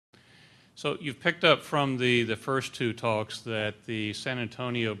So you've picked up from the first two talks that the San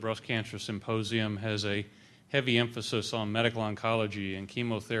Antonio Breast Cancer Symposium has a heavy emphasis on medical oncology and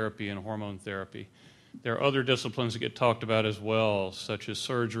chemotherapy and hormone therapy. There are other disciplines that get talked about as well, such as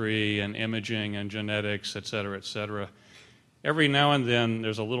surgery and imaging and genetics, et cetera, et cetera. Every now and then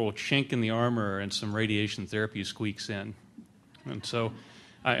there's a little chink in the armor and some radiation therapy squeaks in. And so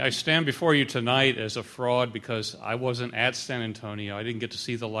I stand before you tonight as a fraud because I wasn't at San Antonio. I didn't get to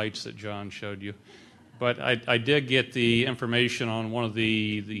see the lights that John showed you. But I did get the information on one of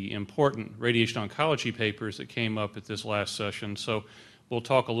the important radiation oncology papers that came up at this last session. So we'll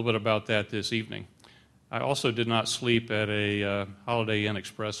talk a little bit about that this evening. I also did not sleep at a Holiday Inn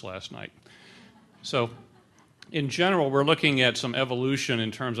Express last night. So in general, we're looking at some evolution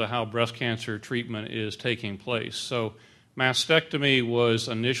in terms of how breast cancer treatment is taking place. So mastectomy was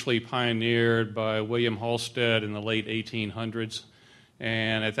initially pioneered by William Halsted in the late 1800s,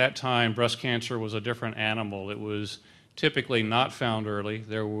 and at that time, breast cancer was a different animal. It was typically not found early.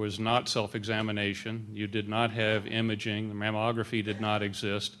 There was not self-examination. You did not have imaging. The mammography did not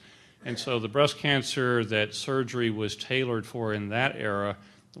exist. And so the breast cancer that surgery was tailored for in that era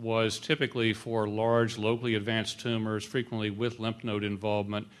was typically for large, locally advanced tumors, frequently with lymph node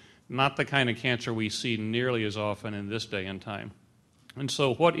involvement, not the kind of cancer we see nearly as often in this day and time. And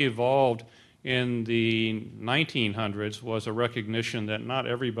so what evolved in the 1900s was a recognition that not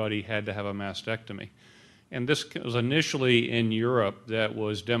everybody had to have a mastectomy. And this was initially in Europe that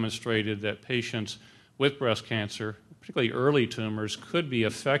was demonstrated that patients with breast cancer, particularly early tumors, could be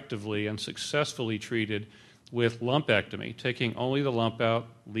effectively and successfully treated with lumpectomy, taking only the lump out,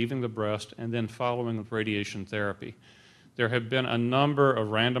 leaving the breast, and then following with radiation therapy. There have been a number of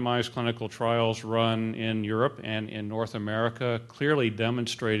randomized clinical trials run in Europe and in North America, clearly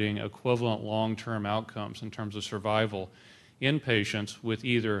demonstrating equivalent long-term outcomes in terms of survival in patients with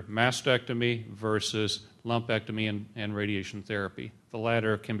either mastectomy versus lumpectomy and radiation therapy. The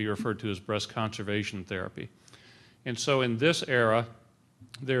latter can be referred to as breast conservation therapy. And so in this era,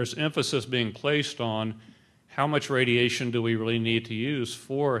 there's emphasis being placed on how much radiation do we really need to use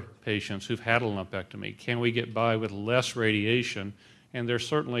for patients who've had a lumpectomy? Can we get by with less radiation? And there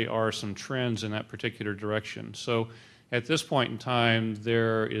certainly are some trends in that particular direction. So at this point in time,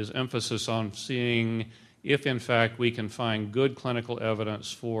 there is emphasis on seeing if, in fact, we can find good clinical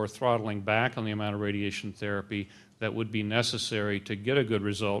evidence for throttling back on the amount of radiation therapy that would be necessary to get a good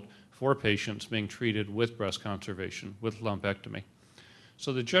result for patients being treated with breast conservation, with lumpectomy.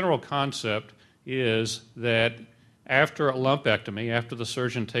 So the general concept is that after a lumpectomy, after the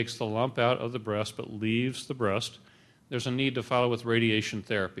surgeon takes the lump out of the breast but leaves the breast, there's a need to follow with radiation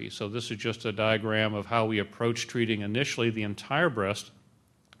therapy. So this is just a diagram of how we approach treating initially the entire breast,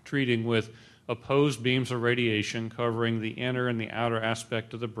 treating with opposed beams of radiation covering the inner and the outer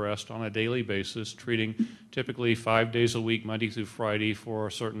aspect of the breast on a daily basis, treating typically 5 days a week, Monday through Friday, for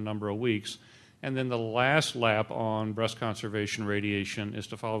a certain number of weeks. And then the last lap on breast conservation radiation is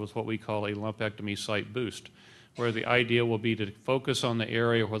to follow with what we call a lumpectomy site boost, where the idea will be to focus on the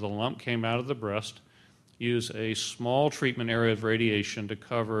area where the lump came out of the breast, use a small treatment area of radiation to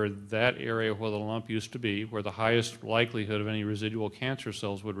cover that area where the lump used to be, where the highest likelihood of any residual cancer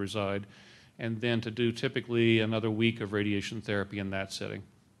cells would reside, and then to do typically another week of radiation therapy in that setting.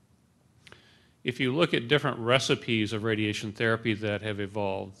 If you look at different recipes of radiation therapy that have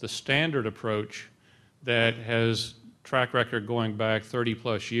evolved, the standard approach that has track record going back 30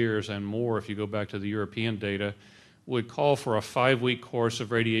 plus years and more if you go back to the European data would call for a 5-week course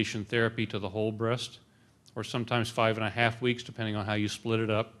of radiation therapy to the whole breast, or sometimes 5.5 weeks depending on how you split it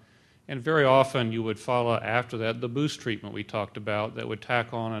up. And very often you would follow after that the boost treatment we talked about that would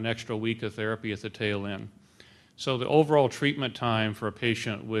tack on an extra week of therapy at the tail end. So the overall treatment time for a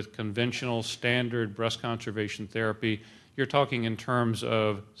patient with conventional standard breast conservation therapy, you're talking in terms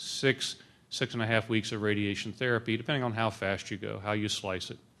of 6.5 weeks of radiation therapy, depending on how fast you go, how you slice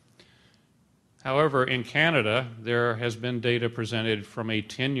it. However, in Canada, there has been data presented from a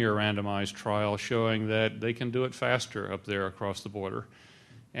 10-year randomized trial showing that they can do it faster up there across the border.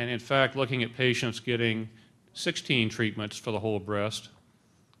 And in fact, looking at patients getting 16 treatments for the whole breast,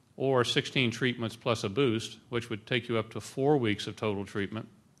 or 16 treatments plus a boost, which would take you up to 4 weeks of total treatment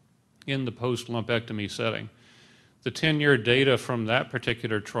in the post-lumpectomy setting. The 10-year data from that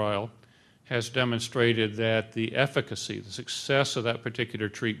particular trial has demonstrated that the efficacy, the success of that particular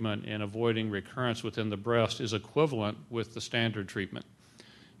treatment in avoiding recurrence within the breast is equivalent with the standard treatment.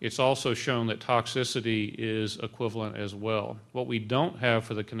 It's also shown that toxicity is equivalent as well. What we don't have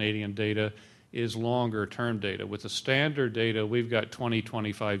for the Canadian data is longer term data. With the standard data, we've got 20,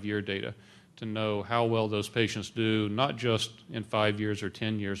 25-year data. to know how well those patients do, not just in 5 years or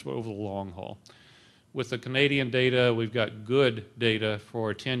 10 years, but over the long haul. With the Canadian data, we've got good data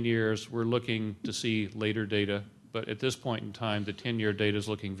for 10 years. We're looking to see later data, but at this point in time, the 10-year data is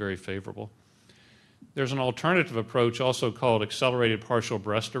looking very favorable. There's an alternative approach also called accelerated partial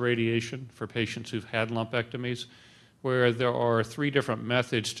breast irradiation for patients who've had lumpectomies, where there are 3 different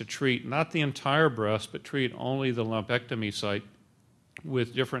methods to treat not the entire breast, but treat only the lumpectomy site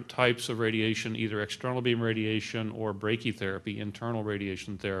with different types of radiation, either external beam radiation or brachytherapy, internal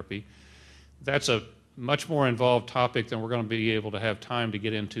radiation therapy. That's a much more involved topic than we're going to be able to have time to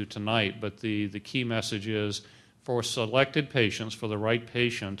get into tonight, but the key message is for selected patients, for the right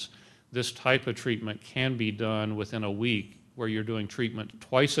patients, this type of treatment can be done within a week where you're doing treatment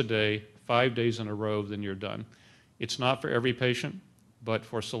twice a day, 5 days in a row, then you're done. It's not for every patient, but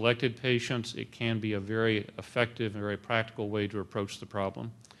for selected patients, it can be a very effective and very practical way to approach the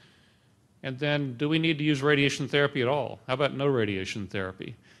problem. And then, do we need to use radiation therapy at all? How about no radiation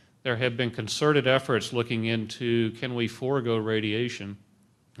therapy? There have been concerted efforts looking into can we forego radiation.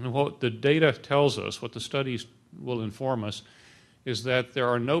 And what the data tells us, what the studies will inform us, is that there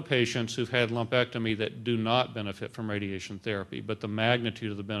are no patients who've had lumpectomy that do not benefit from radiation therapy, but the magnitude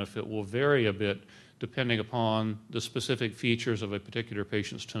of the benefit will vary a bit depending upon the specific features of a particular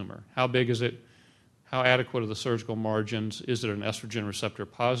patient's tumor. How big is it? How adequate are the surgical margins? Is it an estrogen receptor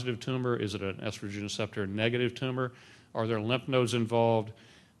positive tumor? Is it an estrogen receptor negative tumor? Are there lymph nodes involved?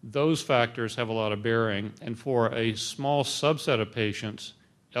 Those factors have a lot of bearing, and for a small subset of patients,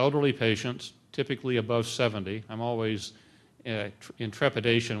 elderly patients, typically above 70, I'm always in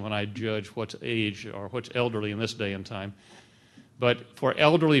trepidation when I judge what's age or what's elderly in this day and time. But for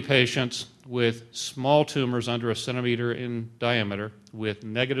elderly patients with small tumors under a centimeter in diameter, with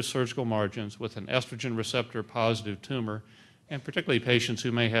negative surgical margins, with an estrogen receptor positive tumor, and particularly patients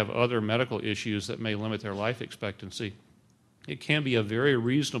who may have other medical issues that may limit their life expectancy, it can be a very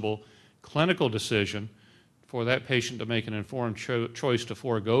reasonable clinical decision for that patient to make an informed choice to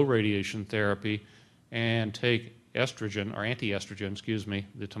forego radiation therapy and take estrogen, or anti-estrogen,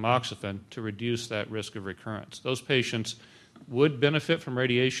 the tamoxifen, to reduce that risk of recurrence. Those patients would benefit from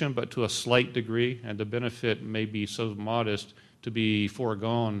radiation, but to a slight degree, and the benefit may be so modest to be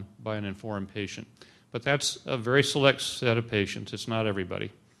foregone by an informed patient. But that's a very select set of patients. It's not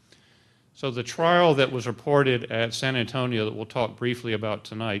everybody. So the trial that was reported at San Antonio that we'll talk briefly about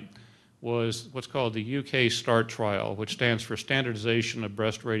tonight was what's called the UK START trial, which stands for Standardization of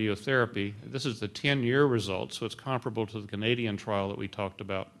Breast Radiotherapy. This is the 10-year results, so it's comparable to the Canadian trial that we talked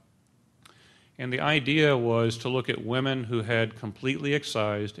about. And the idea was to look at women who had completely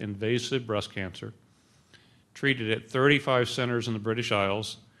excised invasive breast cancer, treated at 35 centers in the British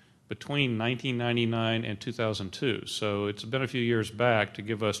Isles between 1999 and 2002. So it's been a few years back to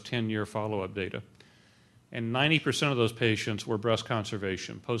give us 10-year follow-up data. And 90% of those patients were breast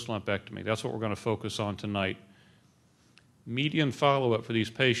conservation, post-lumpectomy. That's what we're going to focus on tonight. Median follow-up for these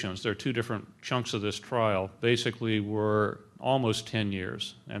patients, there are 2 different chunks of this trial, basically were almost 10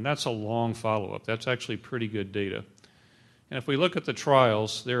 years. And that's a long follow-up. That's actually pretty good data. And if we look at the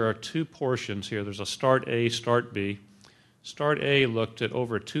trials, there are 2 portions here. There's a START A, START B. START A looked at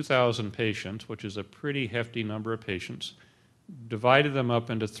over 2,000 patients, which is a pretty hefty number of patients, divided them up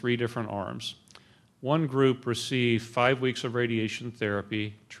into 3 different arms. One group received 5 weeks of radiation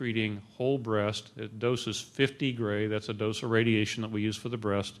therapy, treating whole breast at doses 50 gray, that's a dose of radiation that we use for the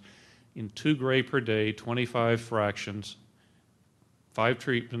breast, in 2 gray per day, 25 fractions, 1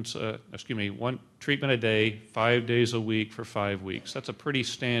 treatment a day, 5 days a week for 5 weeks. That's a pretty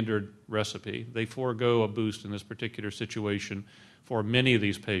standard recipe. They forego a boost in this particular situation for many of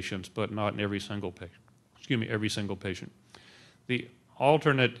these patients, but not in every single patient. The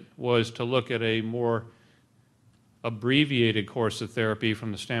alternate was to look at a more abbreviated course of therapy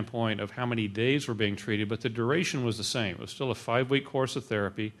from the standpoint of how many days were being treated, but the duration was the same. It was still a 5-week course of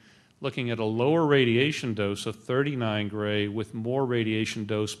therapy, looking at a lower radiation dose of 39 gray with more radiation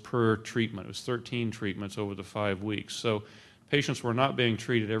dose per treatment. It was 13 treatments over the 5 weeks. So patients were not being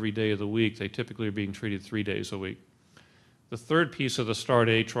treated every day of the week. They typically are being treated 3 days a week. The third piece of the START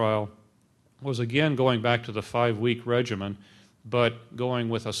A trial was again going back to the 5-week regimen, but going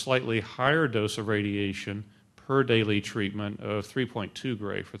with a slightly higher dose of radiation per daily treatment of 3.2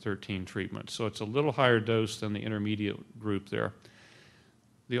 gray for 13 treatments. So it's a little higher dose than the intermediate group there.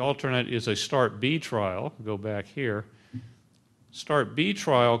 The alternate is a START B trial. Go back here. START B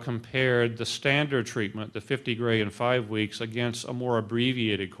trial compared the standard treatment, the 50 gray in 5 weeks, against a more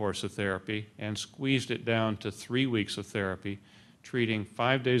abbreviated course of therapy and squeezed it down to 3 weeks of therapy, treating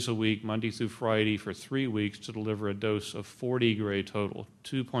 5 days a week, Monday through Friday, for 3 weeks to deliver a dose of 40 gray total,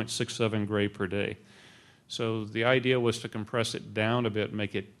 2.67 gray per day. So the idea was to compress it down a bit,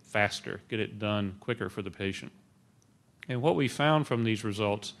 make it faster, get it done quicker for the patient. And what we found from these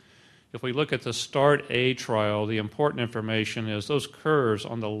results, if we look at the START-A trial, the important information is those curves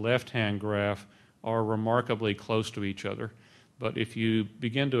on the left-hand graph are remarkably close to each other. But if you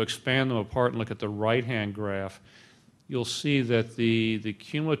begin to expand them apart and look at the right-hand graph, you'll see that the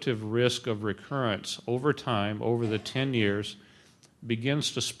cumulative risk of recurrence over time, over the 10 years,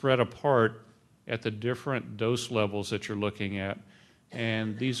 begins to spread apart at the different dose levels that you're looking at.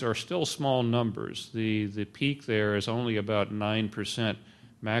 And these are still small numbers. The peak there is only about 9%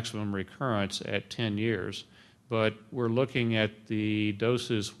 maximum recurrence at 10 years. But we're looking at the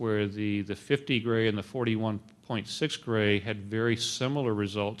doses where the 50 gray and the 41.6 gray had very similar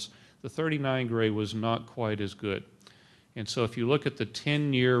results. The 39 gray was not quite as good. And so if you look at the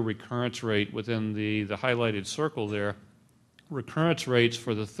 10-year recurrence rate within the highlighted circle there, recurrence rates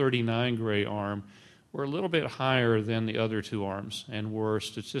for the 39 gray arm were a little bit higher than the other two arms and were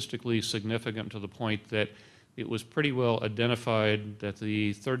statistically significant to the point that it was pretty well identified that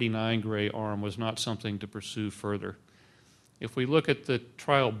the 39 gray arm was not something to pursue further. If we look at the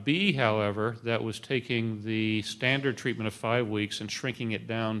trial B, however, that was taking the standard treatment of 5 weeks and shrinking it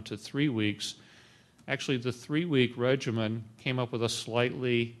down to 3 weeks, actually the 3-week regimen came up with a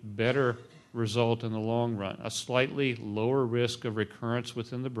slightly better result in the long run, a slightly lower risk of recurrence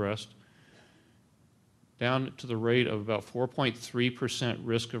within the breast, down to the rate of about 4.3%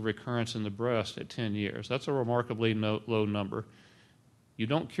 risk of recurrence in the breast at 10 years. That's a remarkably low number. You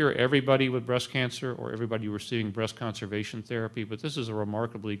don't cure everybody with breast cancer or everybody receiving breast conservation therapy, but this is a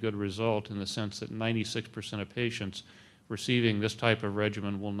remarkably good result in the sense that 96% of patients receiving this type of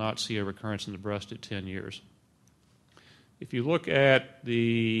regimen will not see a recurrence in the breast at 10 years. If you look at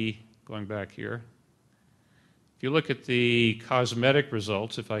going back here, if you look at the cosmetic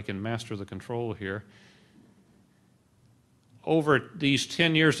results, if I can master the control here, over these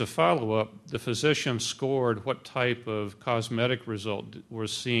 10 years of follow-up, the physician scored what type of cosmetic result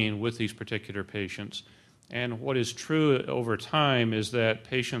was seen with these particular patients. And what is true over time is that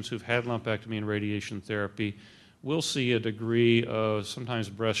patients who've had lumpectomy and radiation therapy will see a degree of sometimes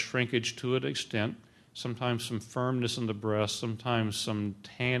breast shrinkage to an extent, sometimes some firmness in the breast, sometimes some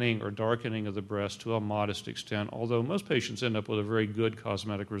tanning or darkening of the breast to a modest extent, although most patients end up with a very good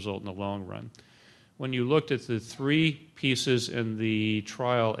cosmetic result in the long run. When you looked at the 3 pieces in the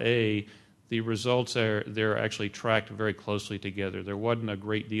trial A, the results there actually tracked very closely together. There wasn't a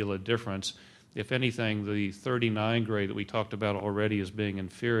great deal of difference. If anything, the 39 gray that we talked about already as being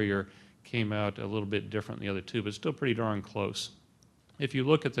inferior came out a little bit different than the other two, but still pretty darn close. If you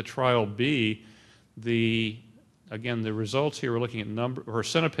look at the trial B, again, the results here, we're looking at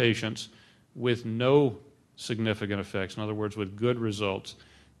percent of patients with no significant effects, in other words, with good results.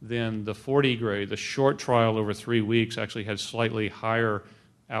 Then the 40 gray, the short trial over 3 weeks, actually had slightly higher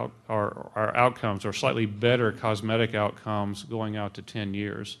outcomes or slightly better cosmetic outcomes going out to 10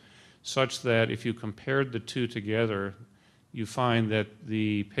 years, such that if you compared the two together, you find that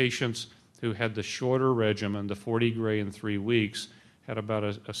the patients who had the shorter regimen, the 40 gray in 3 weeks, had about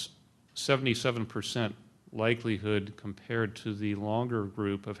a 77% likelihood compared to the longer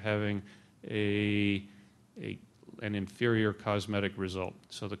group of having an inferior cosmetic result.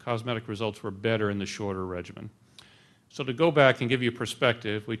 So the cosmetic results were better in the shorter regimen. So to go back and give you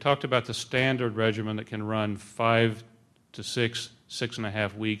perspective, we talked about the standard regimen that can run 5 to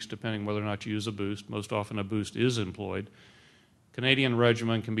 6.5 weeks, depending whether or not you use a boost. Most often a boost is employed. Canadian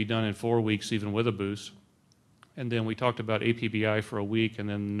regimen can be done in 4 weeks, even with a boost. And then we talked about APBI for a week and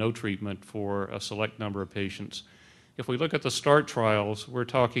then no treatment for a select number of patients. If we look at the START trials, we're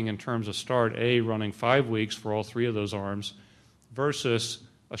talking in terms of START A running 5 weeks for all 3 of those arms versus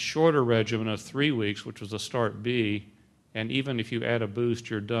a shorter regimen of 3 weeks, which was the START B, and even if you add a boost,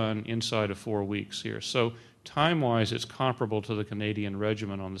 you're done inside of 4 weeks here. So time-wise, it's comparable to the Canadian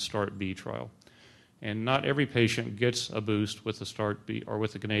regimen on the START B trial. And not every patient gets a boost with the START B or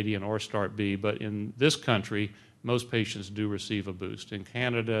with the Canadian or START B, but in this country, most patients do receive a boost. In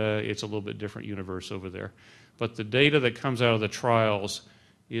Canada, it's a little bit different universe over there. But the data that comes out of the trials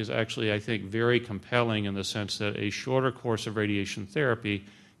is actually, I think, very compelling in the sense that a shorter course of radiation therapy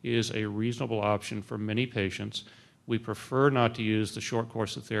is a reasonable option for many patients. We prefer not to use the short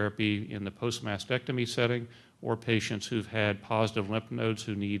course of therapy in the post-mastectomy setting or patients who've had positive lymph nodes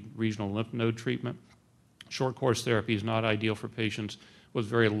who need regional lymph node treatment. Short course therapy is not ideal for patients with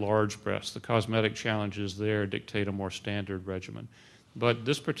very large breasts. The cosmetic challenges there dictate a more standard regimen. But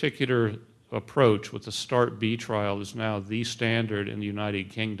this particular approach with the START-B trial is now the standard in the United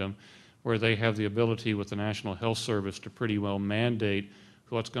Kingdom, where they have the ability with the National Health Service to pretty well mandate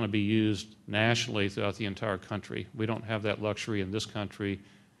what's going to be used nationally throughout the entire country. We don't have that luxury in this country.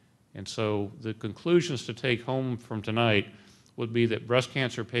 And so the conclusions to take home from tonight would be that breast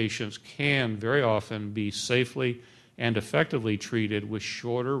cancer patients can very often be safely and effectively treated with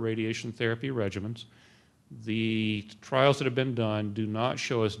shorter radiation therapy regimens. The trials that have been done do not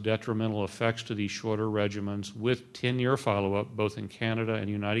show us detrimental effects to these shorter regimens with 10-year follow-up, both in Canada and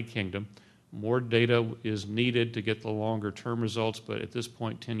United Kingdom. More data is needed to get the longer-term results, but at this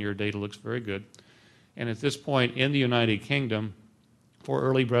point, 10-year data looks very good. And at this point, in the United Kingdom, for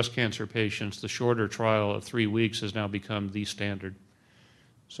early breast cancer patients, the shorter trial of 3 weeks has now become the standard.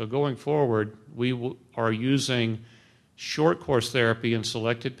 So going forward, we are using short course therapy in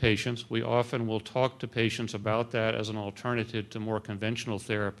selected patients. We often will talk to patients about that as an alternative to more conventional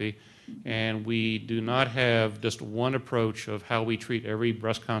therapy. And we do not have just one approach of how we treat every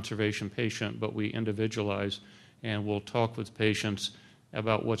breast conservation patient, but we individualize, and we'll talk with patients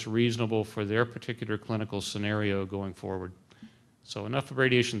about what's reasonable for their particular clinical scenario going forward. So enough of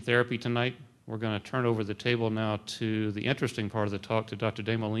radiation therapy tonight. We're going to turn over the table now to the interesting part of the talk, to Dr.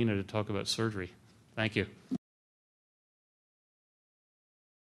 De Molina, to talk about surgery. Thank you.